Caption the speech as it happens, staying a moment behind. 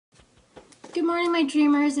Good morning, my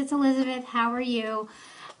dreamers. It's Elizabeth. How are you?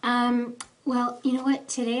 Well, you know what?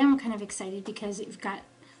 Today I'm kind of excited because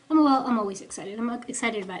I'm always excited. I'm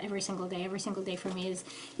excited about every single day. Every single day for me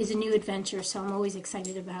is a new adventure, so I'm always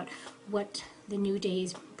excited about what the new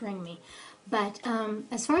days bring me. But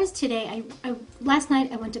as far as today, last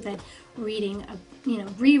night I went to bed reading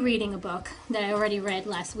rereading a book that I already read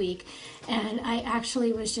last week, and I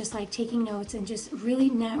actually was just like taking notes and just really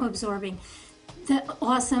now absorbing the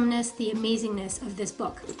awesomeness, the amazingness of this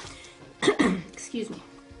book. Excuse me.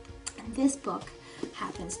 This book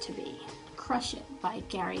happens to be Crush It by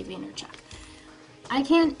Gary Vaynerchuk. I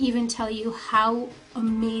can't even tell you how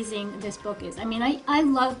amazing this book is. I mean, I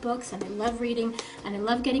love books and I love reading and I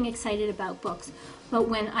love getting excited about books. But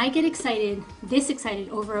when I get this excited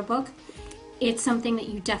over a book, it's something that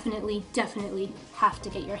you definitely have to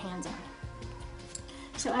get your hands on.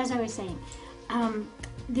 So as I was saying,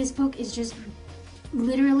 this book is just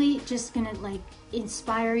literally just gonna like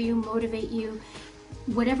inspire you, motivate you,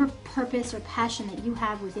 whatever purpose or passion that you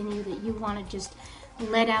have within you that you want to just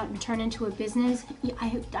let out and turn into a business.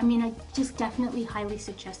 I just definitely highly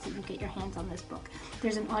suggest that you get your hands on this book.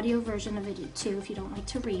 There's an audio version of it too if you don't like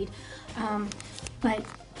to read, but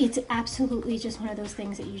it's absolutely just one of those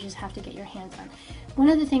things that you just have to get your hands on. One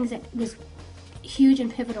of the things that was huge and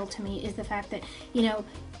pivotal to me is the fact that, you know,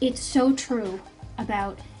 it's so true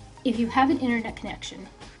about if you have an internet connection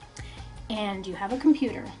and you have a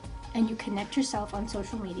computer and you connect yourself on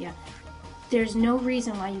social media, there's no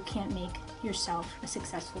reason why you can't make yourself a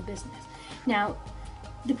successful business. Now,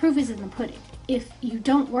 the proof is in the pudding. If you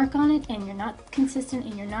don't work on it and you're not consistent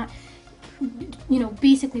and you're not,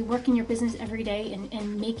 basically working your business every day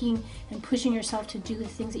and making and pushing yourself to do the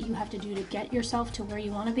things that you have to do to get yourself to where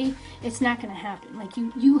you want to be, it's not going to happen. Like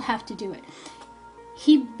you have to do it.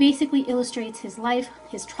 He basically illustrates his life,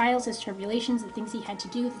 his trials, his tribulations, the things he had to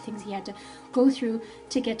do, the things he had to go through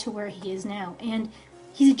to get to where he is now. And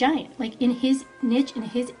he's a giant. Like in his niche, in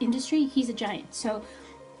his industry, he's a giant. So,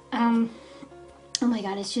 oh my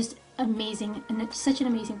God, it's just amazing. And it's such an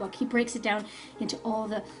amazing book. He breaks it down into all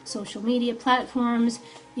the social media platforms,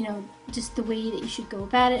 just the way that you should go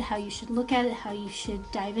about it, how you should look at it, how you should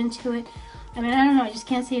dive into it. I mean, I don't know, I just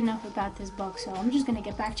can't say enough about this book, so I'm just going to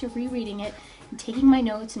get back to rereading it and taking my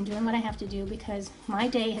notes and doing what I have to do because my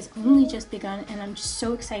day has only just begun and I'm just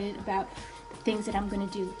so excited about the things that I'm going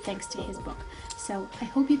to do thanks to his book. So I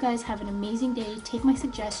hope you guys have an amazing day. Take my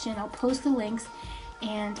suggestion, I'll post the links,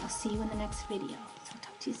 and I'll see you in the next video. So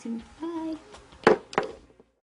talk to you soon. Bye.